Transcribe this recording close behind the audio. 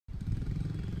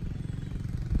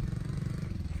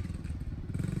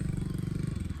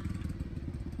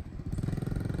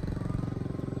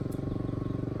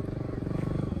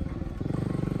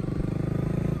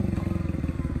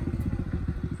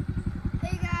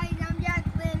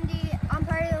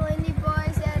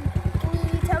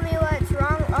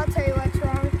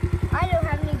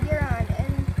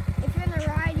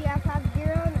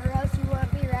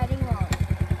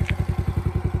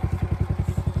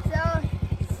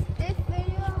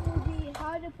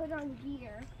put on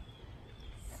gear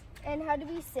and how to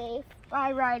be safe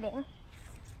by riding.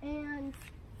 And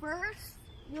first,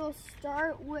 you'll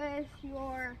start with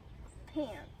your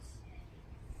pants.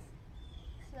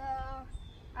 So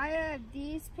I have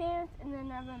these pants, and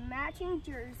then I have a matching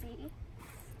jersey.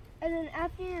 And then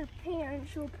after your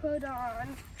pants, you'll put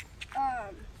on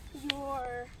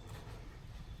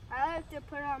I like to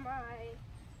put on my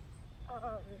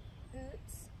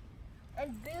boots.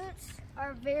 And boots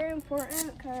are very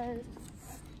important because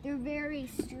they're very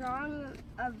strong,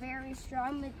 a very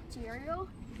strong material.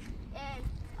 And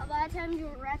a lot of times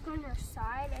you'll wreck on your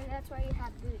side, and that's why you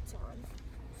have boots on.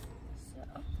 So,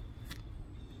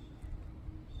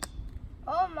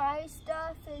 all my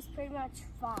stuff is pretty much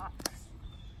Fox.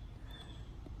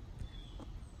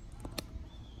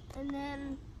 And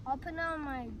then I'll put on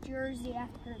my jersey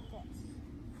after this.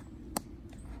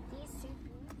 These two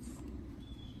boots.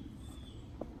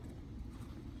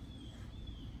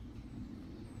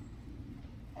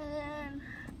 And then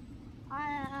I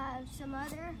have some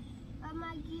other of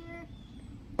my gear.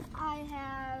 I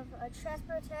have a chest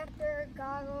protector,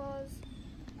 goggles,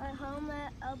 a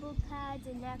helmet, elbow pads,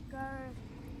 a neck guard,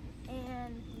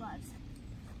 and gloves.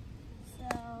 So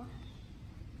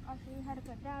I'll show you how to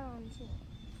put that on too.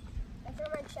 And for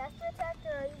my chest protector,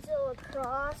 I use a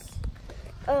lacrosse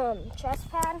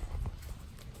chest pad.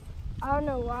 I don't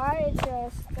know why, it's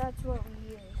just, that's what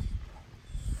we use.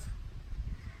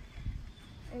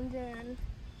 And then,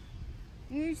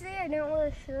 usually I don't wear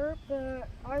a shirt, but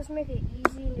I'll just make it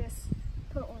easy and just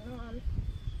put one on.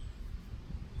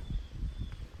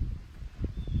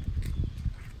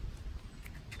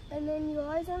 And then you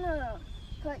always want to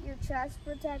put your chest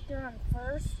protector on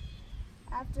first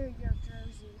after your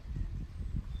jersey.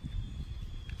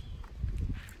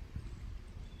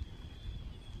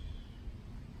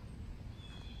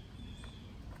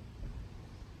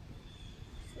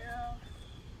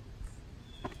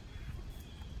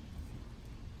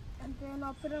 And then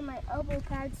I'll put on my elbow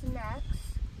pads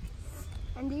next.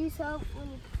 And these help when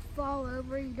you fall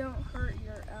over, you don't hurt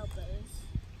your elbows.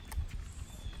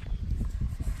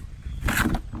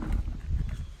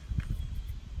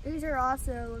 These are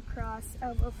also lacrosse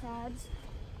elbow pads,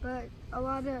 but a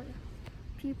lot of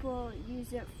people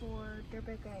use it for their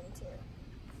big game too.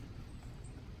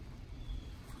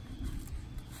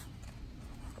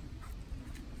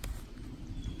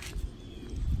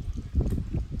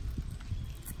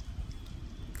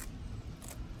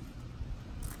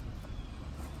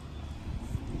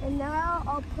 And now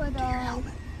I'll put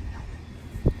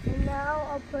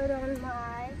on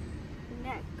my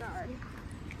neck guard.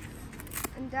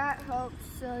 And that helps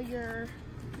so your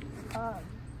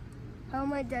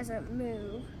helmet doesn't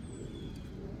move.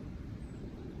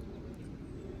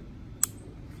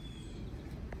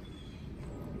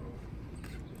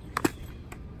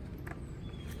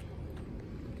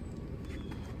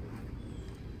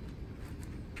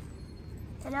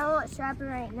 And I won't strap it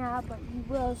right now, but you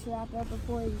will strap it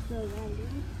before you go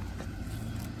riding.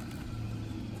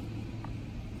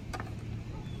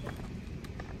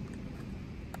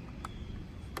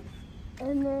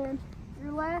 And then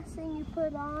your last thing you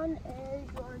put on is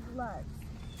your gloves.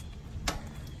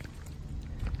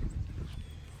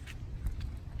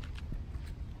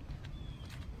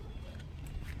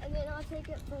 And then I'll take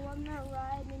it for one more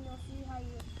ride, and you'll see how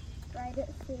you ride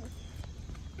it safe.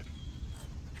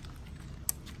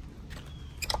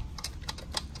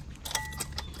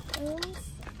 And